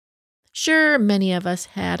Sure, many of us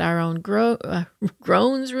had our own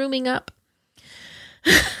groans rooming up.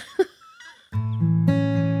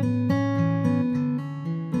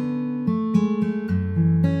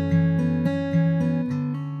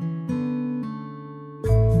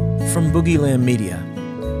 From Boogieland Media,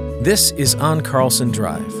 this is On Carlson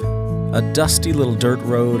Drive, a dusty little dirt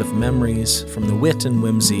road of memories from the wit and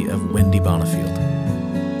whimsy of Wendy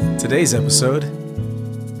Bonifield. Today's episode,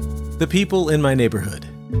 The People in My Neighborhood.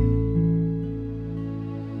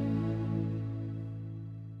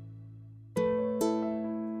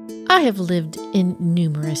 I have lived in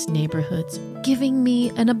numerous neighborhoods, giving me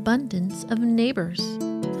an abundance of neighbors.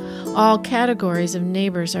 All categories of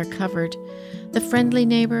neighbors are covered. The friendly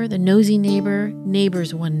neighbor, the nosy neighbor,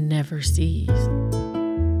 neighbors one never sees.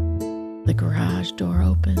 The garage door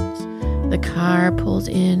opens, the car pulls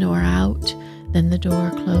in or out, then the door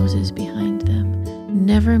closes behind them,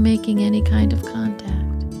 never making any kind of contact.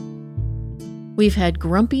 We've had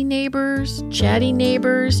grumpy neighbors, chatty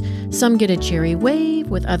neighbors, some get a cheery wave,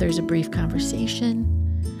 with others a brief conversation.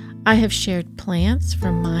 I have shared plants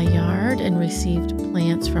from my yard and received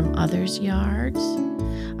plants from others' yards.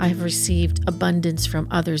 I have received abundance from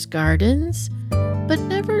others' gardens, but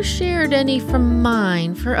never shared any from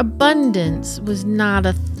mine, for abundance was not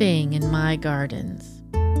a thing in my gardens.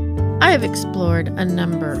 I have explored a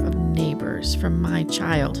number of neighbors from my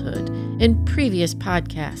childhood in previous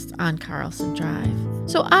podcasts on Carlson Drive,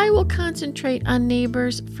 so I will concentrate on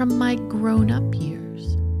neighbors from my grown-up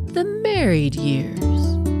years, the married years.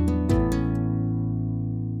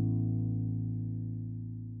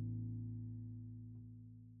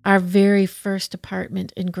 Our very first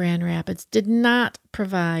apartment in Grand Rapids did not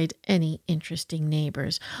provide any interesting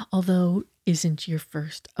neighbors, although isn't your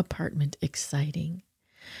first apartment exciting?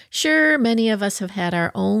 Sure, many of us have had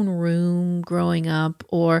our own room growing up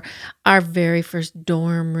or our very first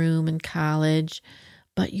dorm room in college,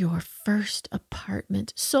 but your first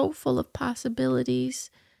apartment, so full of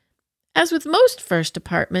possibilities. As with most first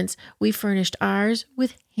apartments, we furnished ours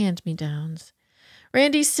with hand-me-downs.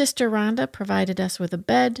 Randy's sister Rhonda provided us with a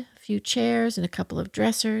bed, a few chairs, and a couple of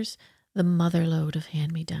dressers, the motherlode of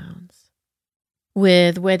hand-me-downs.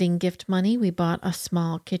 With wedding gift money, we bought a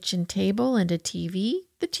small kitchen table and a TV.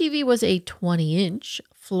 The TV was a 20-inch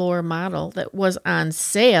floor model that was on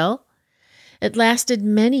sale. It lasted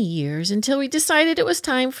many years until we decided it was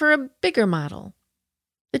time for a bigger model.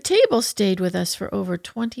 The table stayed with us for over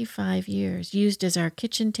 25 years, used as our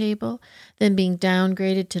kitchen table, then being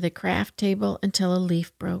downgraded to the craft table until a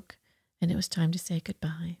leaf broke, and it was time to say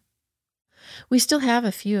goodbye. We still have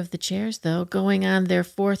a few of the chairs, though, going on their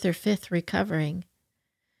 4th or 5th recovering.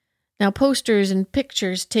 Now, posters and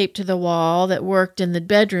pictures taped to the wall that worked in the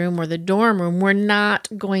bedroom or the dorm room were not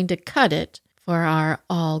going to cut it for our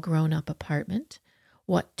all-grown-up apartment.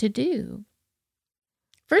 What to do?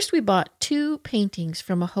 First, we bought 2 paintings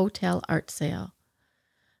from a hotel art sale.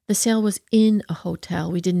 The sale was in a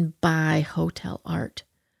hotel. We didn't buy hotel art.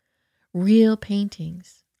 Real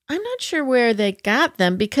paintings. I'm not sure where they got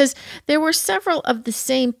them because there were several of the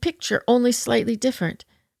same picture, only slightly different.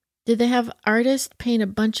 Did they have artists paint a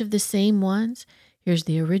bunch of the same ones? Here's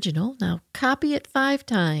the original. Now copy it 5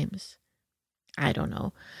 times. I don't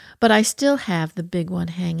know, but I still have the big one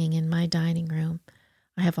hanging in my dining room.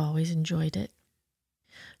 I have always enjoyed it.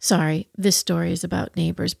 Sorry, this story is about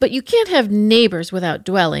neighbors, but you can't have neighbors without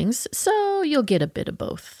dwellings, so you'll get a bit of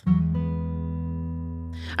both.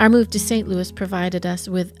 Our move to St. Louis provided us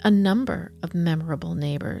with a number of memorable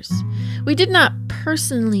neighbors. We did not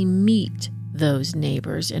personally meet those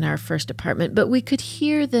neighbors in our first apartment, but we could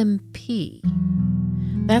hear them pee.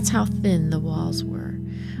 That's how thin the walls were.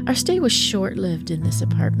 Our stay was short-lived in this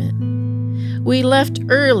apartment. We left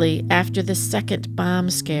early after the second bomb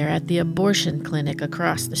scare at the abortion clinic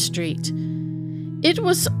across the street. It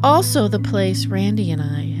was also the place Randy and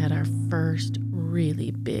I had our first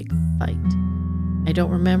really big fight. I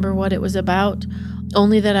don't remember what it was about,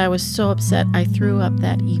 only that I was so upset I threw up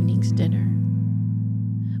that evening's dinner.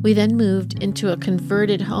 We then moved into a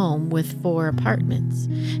converted home with 4 apartments.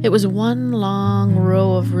 It was one long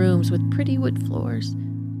row of rooms with pretty wood floors.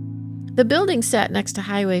 The building sat next to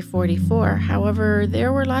Highway 44. However,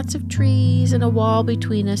 there were lots of trees and a wall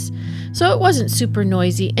between us, so it wasn't super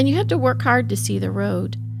noisy, and you had to work hard to see the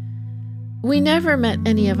road. We never met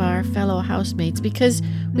any of our fellow housemates because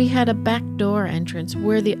we had a back door entrance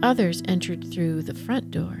where the others entered through the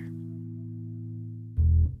front door.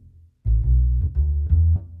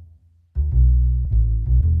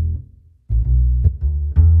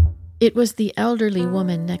 It was the elderly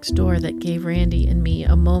woman next door that gave Randy and me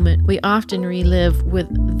a moment we often relive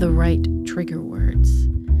with the right trigger words.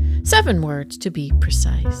 7 words to be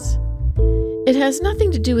precise. It has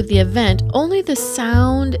nothing to do with the event, only the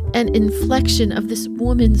sound and inflection of this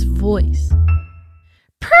woman's voice.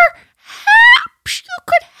 Perhaps you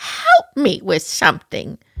could help me with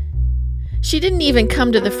something. She didn't even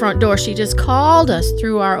come to the front door. She just called us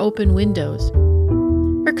through our open windows.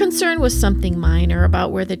 Her concern was something minor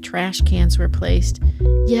about where the trash cans were placed.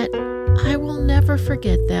 Yet, I will never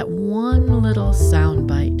forget that one little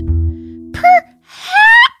soundbite.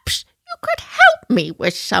 Perhaps you could help me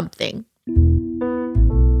with something.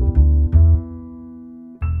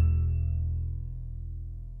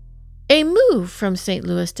 A move from St.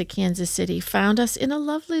 Louis to Kansas City found us in a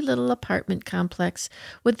lovely little apartment complex,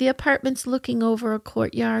 with the apartments looking over a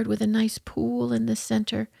courtyard with a nice pool in the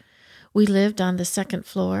center. We lived on the second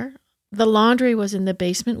floor. The laundry was in the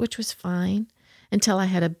basement, which was fine, until I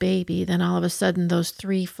had a baby. Then all of a sudden, those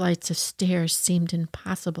 3 flights of stairs seemed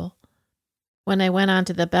impossible. When I went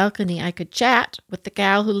onto the balcony, I could chat with the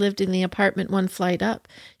gal who lived in the apartment 1 flight up.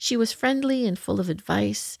 She was friendly and full of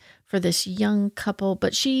advice for this young couple,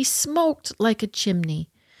 but she smoked like a chimney.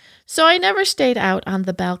 So I never stayed out on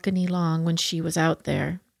the balcony long when she was out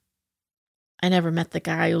there. I never met the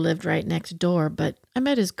guy who lived right next door, but I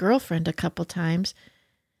met his girlfriend a couple times.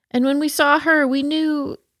 And when we saw her, we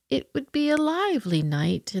knew it would be a lively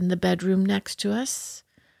night in the bedroom next to us.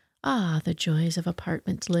 Ah, the joys of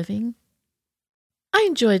apartment living. I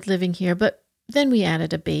enjoyed living here, but then we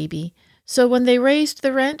added a baby. So when they raised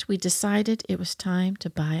the rent, we decided it was time to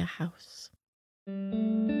buy a house.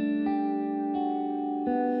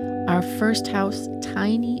 Our first house,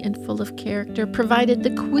 tiny and full of character, provided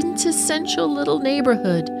the quintessential little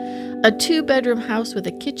neighborhood. A 2-bedroom house with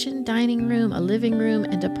a kitchen, dining room, a living room,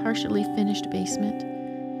 and a partially finished basement.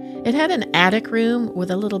 It had an attic room with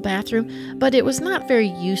a little bathroom, but it was not very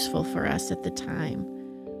useful for us at the time.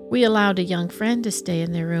 We allowed a young friend to stay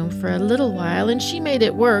in their room for a little while, and she made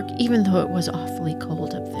it work, even though it was awfully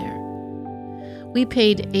cold up there. We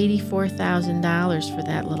paid $84,000 for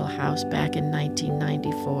that little house back in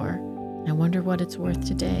 1994. I wonder what it's worth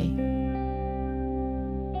today.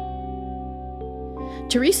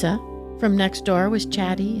 Teresa from next door was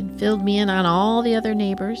chatty and filled me in on all the other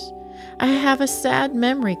neighbors. I have a sad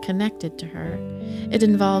memory connected to her. It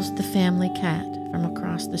involves the family cat from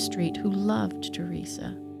across the street who loved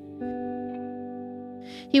Teresa.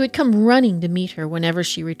 He would come running to meet her whenever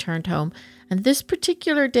she returned home, and this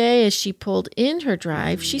particular day, as she pulled in her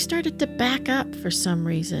drive, she started to back up for some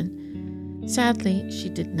reason. Sadly, she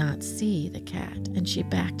did not see the cat, and she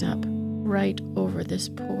backed up right over this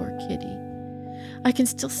poor kitty. I can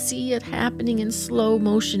still see it happening in slow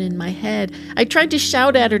motion in my head. I tried to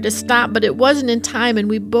shout at her to stop, but it wasn't in time, and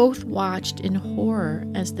we both watched in horror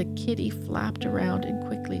as the kitty flopped around and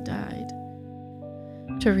quickly died.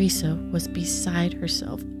 Teresa was beside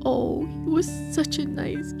herself. Oh, he was such a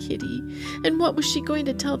nice kitty. And what was she going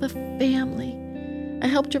to tell the family? I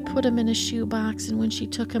helped her put him in a shoebox, and when she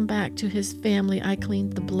took him back to his family, I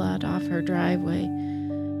cleaned the blood off her driveway.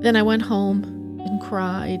 Then I went home and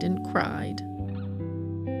cried and cried.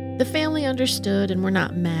 The family understood and were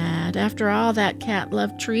not mad. After all, that cat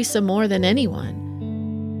loved Teresa more than anyone.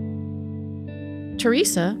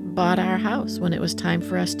 Teresa bought our house when it was time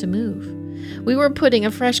for us to move. We were putting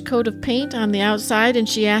a fresh coat of paint on the outside, and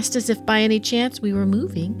she asked us if by any chance we were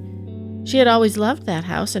moving. She had always loved that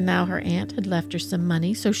house, and now her aunt had left her some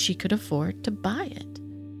money so she could afford to buy it.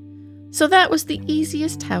 So that was the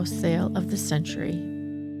easiest house sale of the century.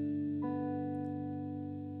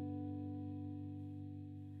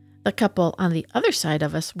 The couple on the other side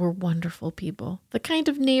of us were wonderful people, the kind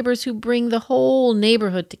of neighbors who bring the whole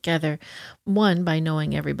neighborhood together, one by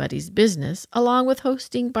knowing everybody's business, along with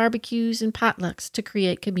hosting barbecues and potlucks to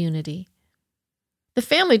create community. The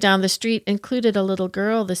family down the street included a little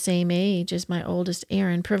girl the same age as my oldest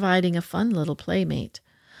Erin, providing a fun little playmate.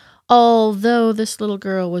 Although this little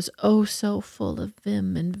girl was oh so full of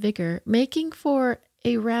vim and vigor, making for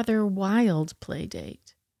a rather wild play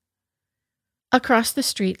date. Across the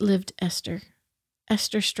street lived Esther.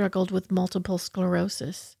 Esther struggled with multiple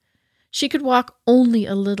sclerosis. She could walk only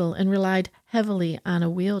a little and relied heavily on a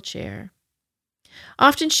wheelchair.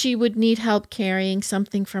 Often she would need help carrying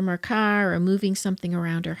something from her car or moving something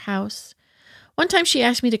around her house. One time she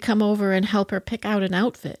asked me to come over and help her pick out an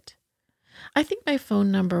outfit. I think my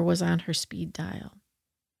phone number was on her speed dial.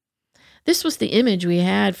 This was the image we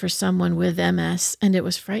had for someone with MS, and it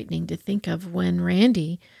was frightening to think of when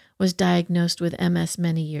Randy was diagnosed with MS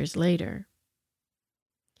many years later.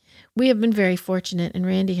 We have been very fortunate, and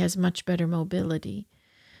Randy has much better mobility.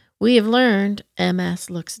 We have learned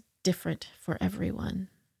MS looks different for everyone.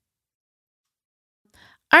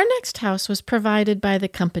 Our next house was provided by the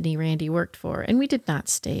company Randy worked for, and we did not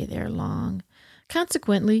stay there long.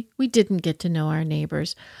 Consequently, we didn't get to know our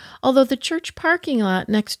neighbors, although the church parking lot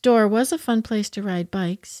next door was a fun place to ride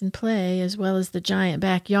bikes and play, as well as the giant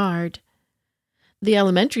backyard. The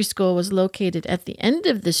elementary school was located at the end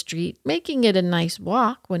of the street, making it a nice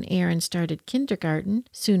walk when Aaron started kindergarten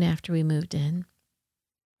soon after we moved in.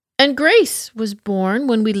 And Grace was born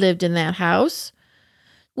when we lived in that house.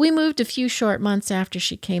 We moved a few short months after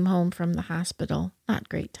she came home from the hospital. Not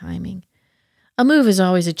great timing. A move is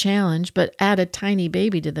always a challenge, but add a tiny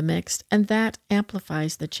baby to the mix, and that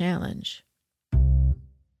amplifies the challenge.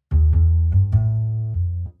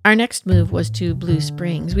 Our next move was to Blue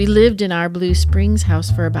Springs. We lived in our Blue Springs house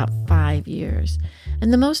for about 5 years,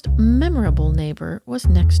 and the most memorable neighbor was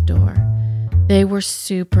next door. They were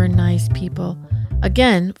super nice people,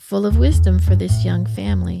 again, full of wisdom for this young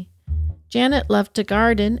family. Janet loved to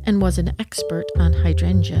garden and was an expert on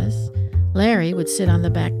hydrangeas. Larry would sit on the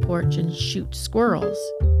back porch and shoot squirrels.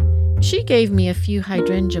 She gave me a few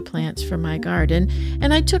hydrangea plants for my garden,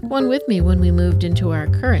 and I took one with me when we moved into our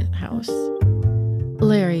current house.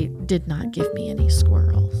 Larry did not give me any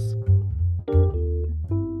squirrels.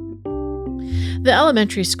 The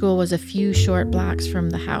elementary school was a few short blocks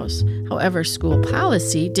from the house. However, school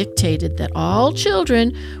policy dictated that all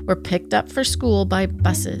children were picked up for school by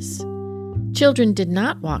buses. Children did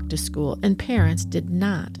not walk to school, and parents did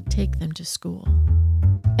not take them to school.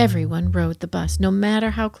 Everyone rode the bus, no matter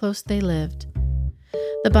how close they lived.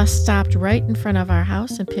 The bus stopped right in front of our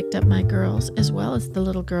house and picked up my girls, as well as the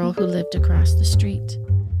little girl who lived across the street.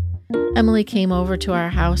 Emily came over to our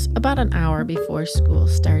house about an hour before school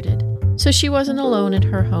started, so she wasn't alone in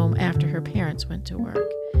her home after her parents went to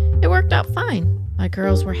work. It worked out fine. My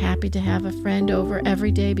girls were happy to have a friend over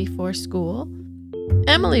every day before school.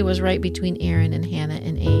 Emily was right between Aaron and Hannah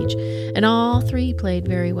in age, and all three played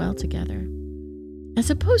very well together. As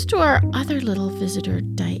opposed to our other little visitor,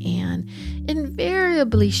 Diane,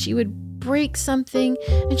 invariably she would break something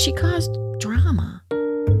and she caused drama.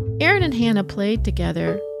 Aaron and Hannah played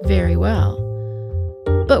together very well.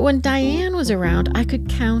 But when Diane was around, I could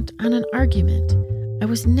count on an argument. I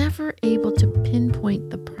was never able to pinpoint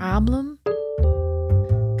the problem.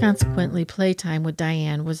 Consequently, playtime with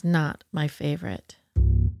Diane was not my favorite.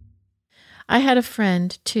 I had a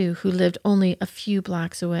friend, too, who lived only a few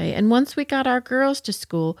blocks away, and once we got our girls to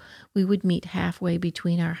school, we would meet halfway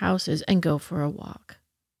between our houses and go for a walk.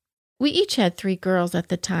 We each had 3 girls at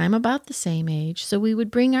the time, about the same age, so we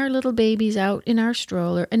would bring our little babies out in our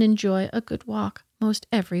stroller and enjoy a good walk most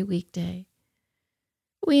every weekday.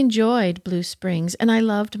 We enjoyed Blue Springs, and I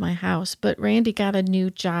loved my house, but Randy got a new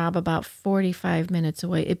job about 45 minutes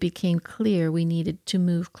away. It became clear we needed to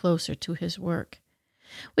move closer to his work.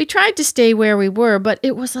 We tried to stay where we were, but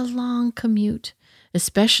it was a long commute,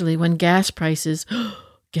 especially when gas prices,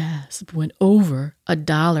 went over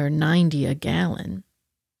 $1.90 a gallon.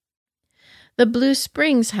 The Blue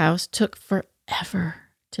Springs house took forever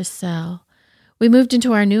to sell. We moved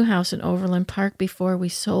into our new house in Overland Park before we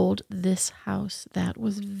sold this house. That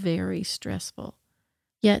was very stressful.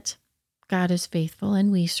 Yet, God is faithful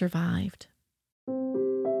and we survived.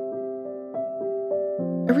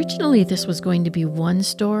 Originally, this was going to be one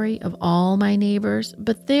story of all my neighbors,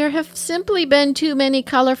 but there have simply been too many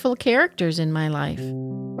colorful characters in my life.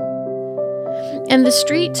 And the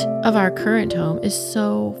street of our current home is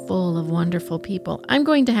so full of wonderful people, I'm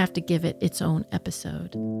going to have to give it its own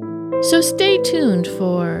episode. So stay tuned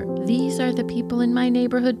for These Are the People in My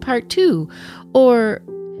Neighborhood Part 2, or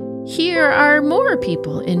Here Are More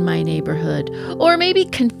People in My Neighborhood, or maybe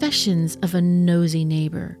Confessions of a Nosy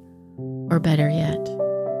Neighbor, or better yet,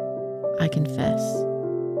 I confess,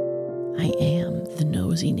 I am the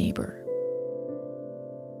nosy neighbor.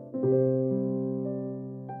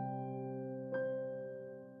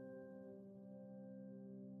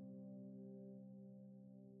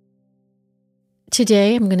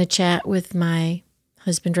 Today, I'm going to chat with my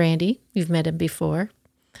husband, Randy. You've met him before,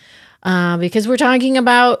 because we're talking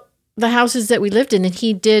about the houses that we lived in. And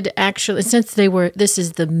he did actually, this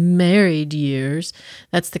is the married years.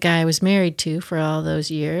 That's the guy I was married to for all those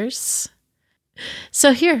years.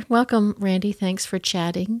 So here, welcome, Randy. Thanks for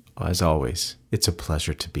chatting. As always, it's a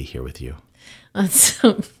pleasure to be here with you. That's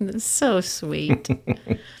so sweet.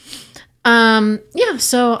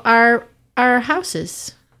 So our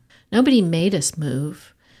houses, nobody made us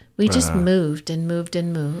move. We just moved and moved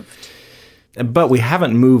and moved. But we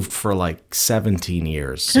haven't moved for like 17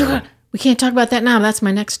 years. So. We can't talk about that now. That's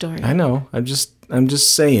my next story. I know. I'm just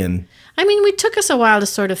saying. I mean, we took us a while to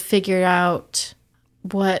sort of figure out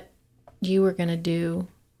what you were going to do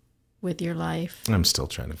with your life. I'm still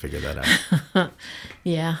trying to figure that out.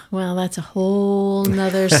 Yeah, well, that's a whole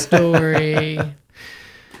nother story.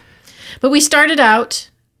 But we started out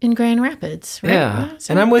in Grand Rapids, right? Yeah,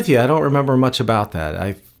 and I'm with you. I don't remember much about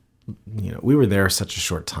that. We were there such a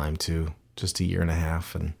short time too, just a year and a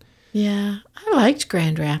half, and yeah, I liked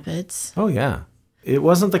Grand Rapids. oh yeah, it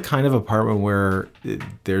wasn't the kind of apartment where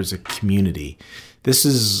there's a community. This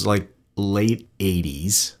is like late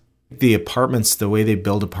 '80s. The apartments, the way they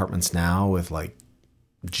build apartments now, with like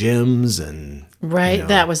gyms and right,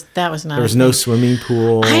 that was not. There was no swimming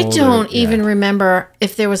pool. I don't even remember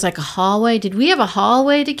if there was like a hallway. Did we have a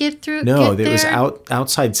hallway to get through? No, there was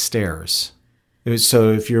outside stairs. It was,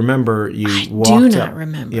 so if you remember, I do not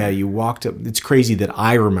remember. Yeah, you walked up. It's crazy that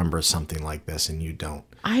I remember something like this and you don't.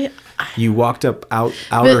 You walked up outer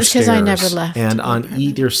stairs. Because I never left. And on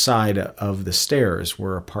either side of the stairs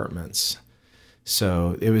were apartments.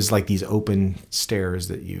 So it was like these open stairs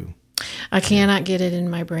that you... I cannot get it in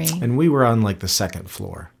my brain. And we were on like the second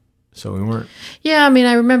floor. So we weren't... Yeah, I mean,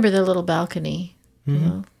 I remember the little balcony.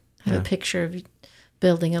 Mm-hmm. I have a picture of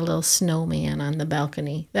building a little snowman on the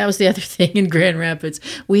balcony. That was the other thing in Grand Rapids.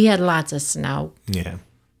 We had lots of snow. Yeah.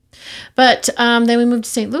 But then we moved to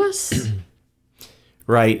St. Louis.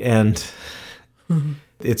 Right, and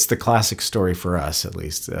it's the classic story for us, at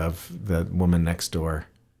least, of the woman next door.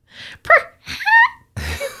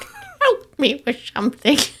 Help me with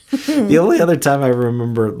something. The only other time I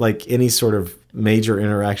remember like any sort of major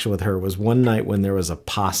interaction with her was one night when there was a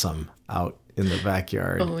possum out in the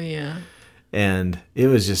backyard. Oh, yeah. And it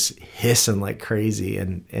was just hissing like crazy,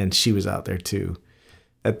 and she was out there too.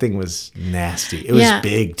 That thing was nasty. It was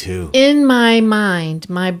big too. In my mind,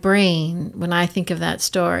 my brain, when I think of that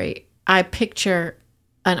story, I picture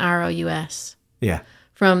an ROUS. Yeah.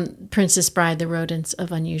 From Princess Bride, The Rodents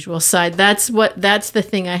of Unusual Side. That's the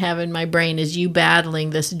thing I have in my brain, is you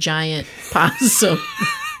battling this giant possum.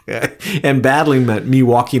 And battling meant me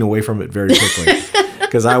walking away from it very quickly,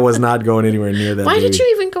 because I was not going anywhere near that. Why did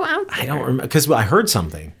you even go out there? I don't remember, because I heard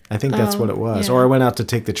something. I think that's what it was. Yeah. Or I went out to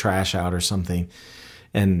take the trash out or something.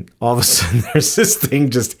 And all of a sudden, there's this thing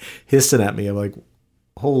just hissing at me. I'm like,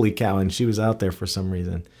 holy cow. And she was out there for some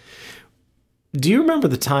reason. Do you remember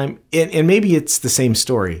the time, and maybe it's the same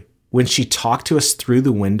story, when she talked to us through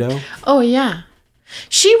the window? Oh, yeah.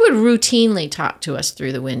 She would routinely talk to us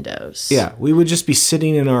through the windows. Yeah. We would just be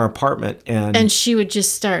sitting in our apartment. And she would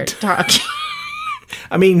just start talking.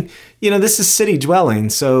 I mean, this is city dwelling.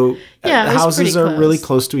 So the houses are really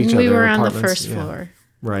close to each other. We were on the first floor.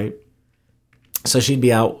 Right. So she'd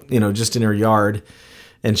be out, just in her yard,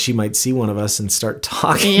 and she might see one of us and start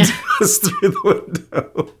talking to us through the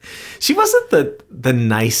window. She wasn't the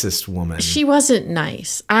nicest woman. She wasn't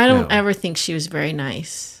nice. I don't ever think she was very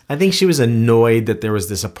nice. I think she was annoyed that there was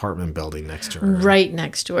this apartment building next to her. Right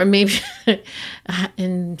next to her. Maybe.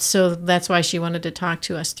 And so that's why she wanted to talk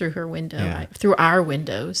to us through her window, through our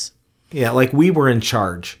windows. Yeah, like we were in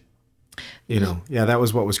charge. That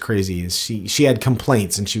was what was crazy, is she had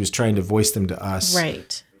complaints and she was trying to voice them to us.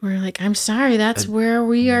 Right. We're like, I'm sorry, that's where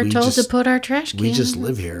we are told to put our trash cans. We just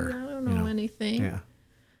live here. I don't know anything. Yeah.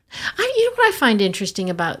 What I find interesting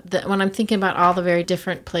about that, when I'm thinking about all the very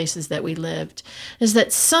different places that we lived, is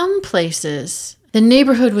that some places, the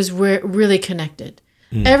neighborhood was really connected.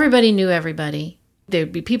 Everybody knew everybody. There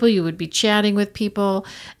would be people, you would be chatting with people.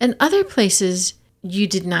 And other places, you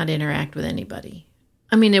did not interact with anybody.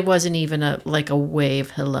 I mean, it wasn't even a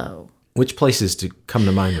wave hello. Which places do come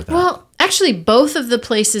to mind with that? Well, actually, both of the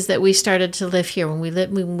places that we started to live here, when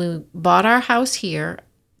we bought our house here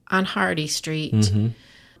on Hardy Street,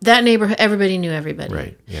 that neighborhood, everybody knew everybody.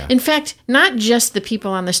 Right, yeah. In fact, not just the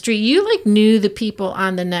people on the street. You knew the people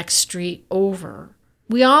on the next street over.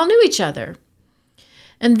 We all knew each other.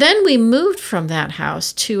 And then we moved from that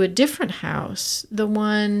house to a different house, the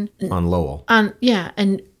one on Lowell. And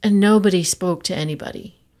nobody spoke to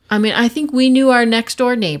anybody. I mean, I think we knew our next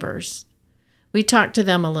door neighbors. We talked to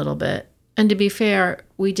them a little bit. And to be fair,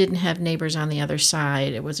 we didn't have neighbors on the other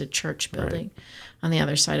side. It was a church building on the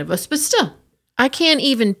other side of us. But still, I can't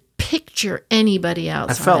even picture anybody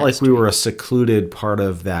else. I felt like we were a secluded part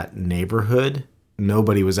of that neighborhood.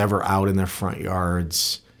 Nobody was ever out in their front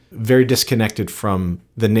yards. Very disconnected from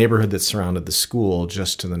the neighborhood that surrounded the school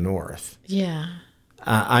just to the north. Yeah.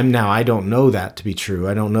 I don't know that to be true.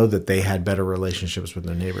 I don't know that they had better relationships with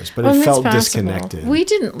their neighbors, but it felt disconnected. We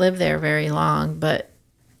didn't live there very long, but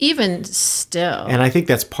even still. And I think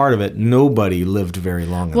that's part of it. Nobody lived very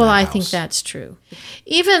long in that house. I think that's true.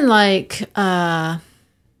 Even the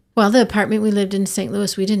apartment we lived in St.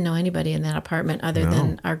 Louis, we didn't know anybody in that apartment other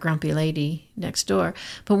than our grumpy lady next door.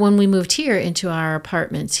 But when we moved here into our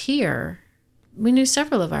apartments here, We knew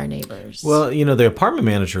several of our neighbors. Well, the apartment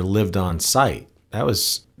manager lived on site. That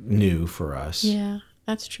was new for us. Yeah,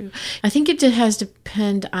 that's true. I think it has to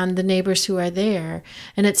depend on the neighbors who are there.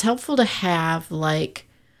 And it's helpful to have like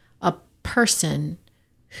a person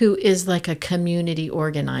who is like a community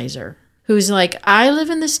organizer, who's like, I live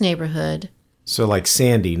in this neighborhood. So like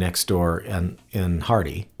Sandy next door in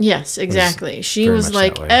Hardy. Yes, exactly. She was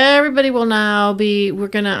like, everybody will now be,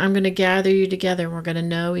 I'm going to gather you together. We're going to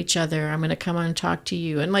know each other. I'm going to come on and talk to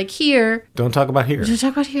you. And like here. Don't talk about here. Don't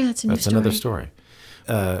talk about here. That's another story.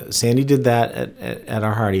 Sandy did that at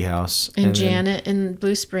our Hardy house. And Janet in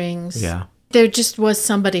Blue Springs. Yeah. There just was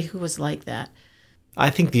somebody who was like that. I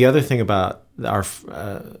think the other thing about our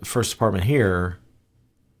first apartment here,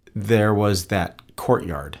 there was that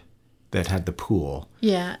courtyard that had the pool.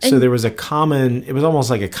 Yeah. So there was it was almost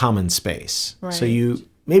like a common space. Right. So you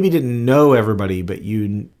maybe didn't know everybody, but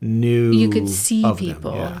you knew you could see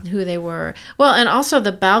people, who they were. Well, and also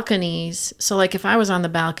the balconies. So like if I was on the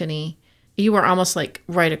balcony, you were almost like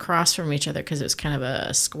right across from each other because it was kind of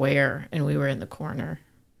a square and we were in the corner.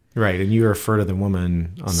 Right. And you refer to the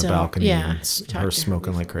woman on the balcony and her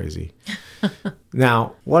smoking like crazy.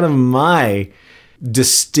 Now, one of my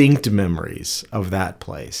distinct memories of that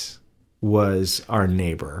place was our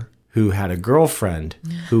neighbor who had a girlfriend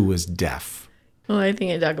who was deaf. Well, I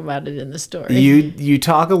think I talk about it in the story. You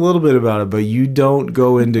talk a little bit about it, but you don't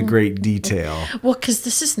go into great detail. Well, because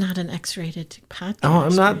this is not an X-rated podcast. Oh,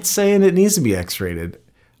 I'm not saying it needs to be X-rated.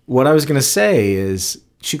 What I was going to say is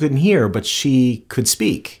she couldn't hear, but she could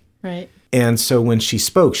speak. Right. And so when she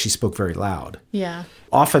spoke very loud. Yeah.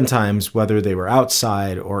 Oftentimes, whether they were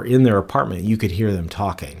outside or in their apartment, you could hear them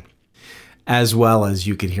talking, as well as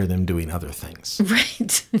you could hear them doing other things.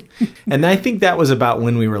 Right. And I think that was about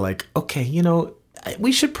when we were like, okay,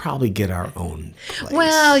 we should probably get our own place.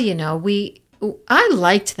 Well, I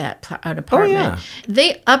liked that apartment. Oh, yeah.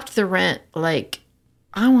 They upped the rent, like,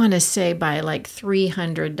 I want to say by like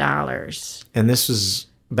 $300. And this was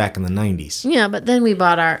back in the 90s. Yeah, but then we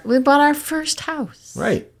bought our first house.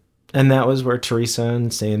 Right. And that was where Teresa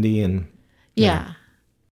and Sandy and... Yeah.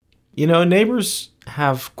 Neighbors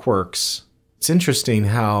have quirks. It's interesting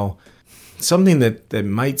how something that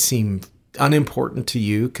might seem unimportant to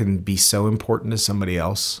you can be so important to somebody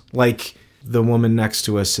else. Like the woman next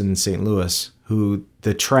to us in St. Louis, where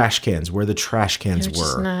the trash cans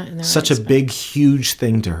were. Such a big, huge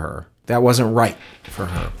thing to her. That wasn't right for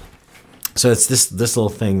her. So it's this little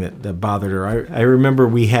thing that bothered her. I remember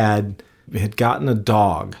we had gotten a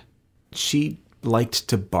dog. She liked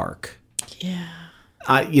to bark. Yeah.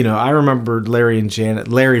 I remember Larry and Janet.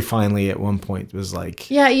 Larry finally at one point was like...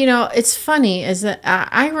 Yeah, it's funny is that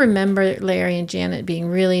I remember Larry and Janet being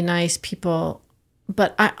really nice people,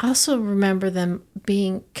 but I also remember them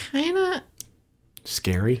being kind of...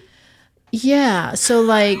 Scary? Yeah, so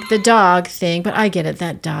like the dog thing, but I get it.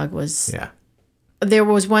 That dog was... Yeah. There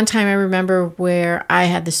was one time I remember where I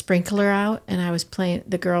had the sprinkler out and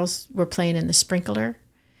the girls were playing in the sprinkler.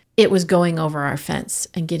 It was going over our fence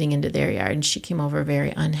and getting into their yard, and she came over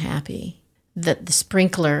very unhappy that the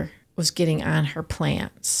sprinkler was getting on her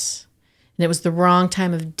plants. And it was the wrong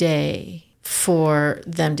time of day for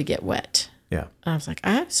them to get wet. Yeah. And I was like,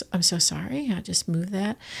 I'm so sorry. I just moved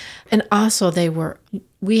that. And also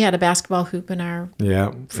we had a basketball hoop in our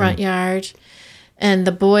front yard, and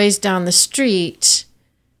the boys down the street,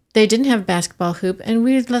 they didn't have a basketball hoop, and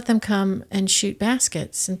we'd let them come and shoot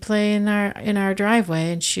baskets and play in our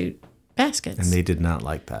driveway and shoot baskets. And they did not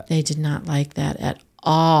like that. They did not like that at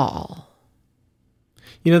all.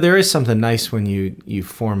 There is something nice when you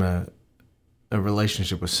form a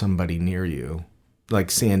relationship with somebody near you,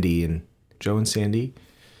 like Sandy and Joe and Sandy.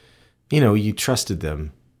 You trusted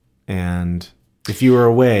them, and if you were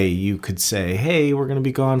away, you could say, "Hey, we're going to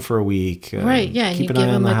be gone for a week." Right? Yeah, you give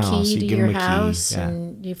them a key to your house,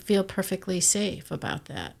 and you feel perfectly safe about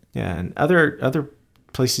that. Yeah, and other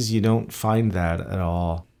places you don't find that at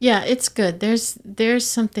all. Yeah, it's good. There's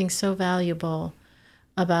something so valuable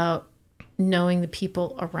about knowing the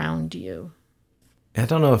people around you. I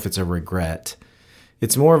don't know if it's a regret.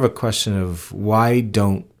 It's more of a question of why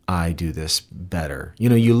don't I do this better?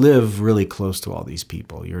 You live really close to all these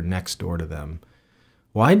people. You're next door to them.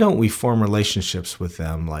 Why don't we form relationships with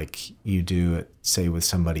them like you do, say, with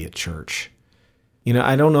somebody at church?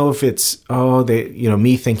 I don't know if it's,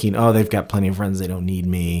 me thinking, they've got plenty of friends, they don't need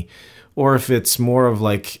me. Or if it's more of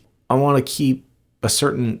like, I want to keep a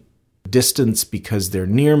certain distance because they're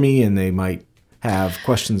near me and they might have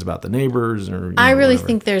questions about the neighbors or... I really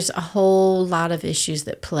think there's a whole lot of issues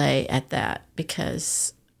that play at that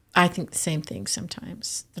because I think the same thing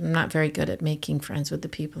sometimes. I'm not very good at making friends with the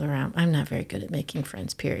people around. I'm not very good at making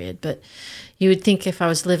friends, period. But you would think if I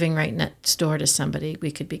was living right next door to somebody,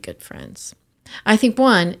 we could be good friends. I think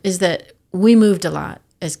one is that we moved a lot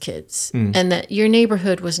as kids, and that your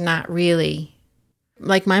neighborhood was not really,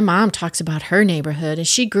 like my mom talks about her neighborhood, and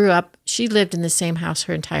she lived in the same house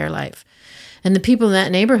her entire life. And the people in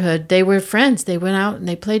that neighborhood, they were friends. They went out and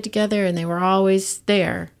they played together and they were always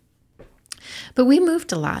there. But we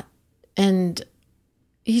moved a lot, and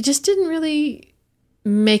you just didn't really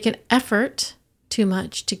make an effort too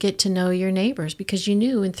much to get to know your neighbors because you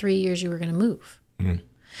knew in 3 years you were going to move. Mm-hmm.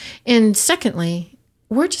 And secondly,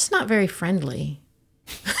 we're just not very friendly.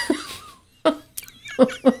 I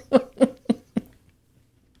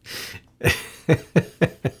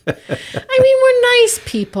mean, we're nice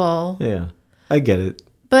people. Yeah, I get it.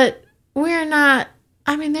 But we're not.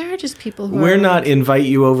 I mean, there are just people who we're not invite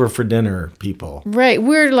you over for dinner people. Right.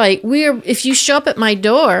 If you show up at my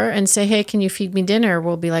door and say, hey, can you feed me dinner?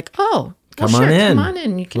 We'll be like, oh, come on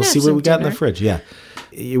in. You can we'll see what we got in the fridge. Yeah.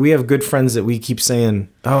 We have good friends that we keep saying,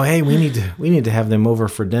 oh, hey, we need to have them over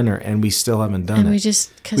for dinner. And we still haven't done it. We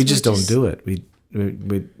just don't do it. We,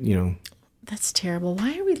 you know. That's terrible.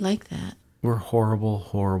 Why are we like that? We're horrible,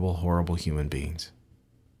 horrible, horrible human beings.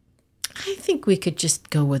 I think we could just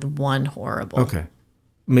go with one horrible. Okay.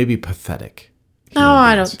 Maybe pathetic. No,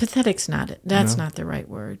 I don't. Pathetic's not it. That's not the right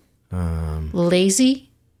word.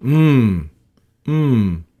 Lazy? I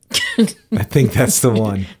think that's the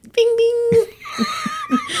one. Bing, bing.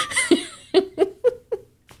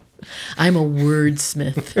 I'm a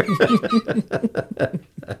wordsmith.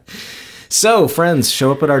 So, friends,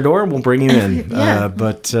 show up at our door and we'll bring you in. Yeah.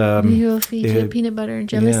 We will feed you a peanut butter and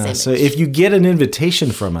jelly sandwich. So if you get an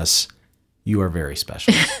invitation from us, you are very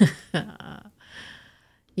special.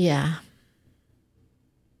 Yeah.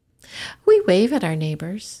 We wave at our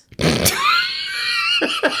neighbors.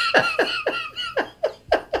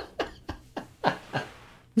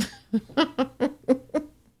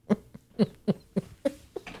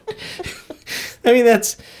 I mean,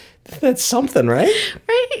 that's something, right?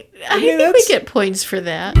 Right? I think we get points for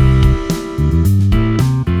that.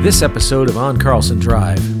 This episode of On Carlson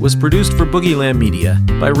Drive was produced for Boogieland Media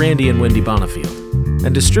by Randy and Wendy Bonifield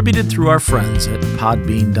and distributed through our friends at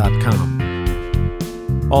podbean.com.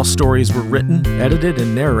 All stories were written, edited,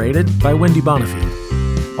 and narrated by Wendy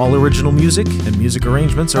Bonifield. All original music and music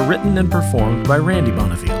arrangements are written and performed by Randy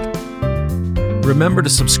Bonifield. Remember to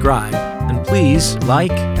subscribe, and please like,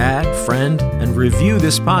 add, friend, and review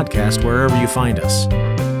this podcast wherever you find us.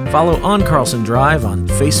 Follow On Carlson Drive on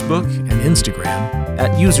Facebook and Instagram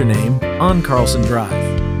at username OnCarlsonDrive.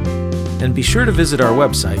 And be sure to visit our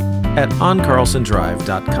website at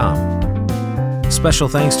oncarlsondrive.com. Special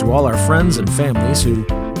thanks to all our friends and families who,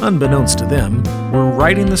 unbeknownst to them, were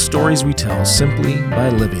writing the stories we tell simply by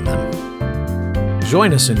living them.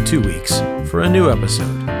 Join us in 2 weeks for a new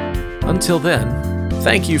episode. Until then,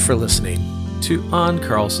 thank you for listening to On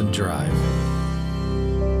Carlson Drive.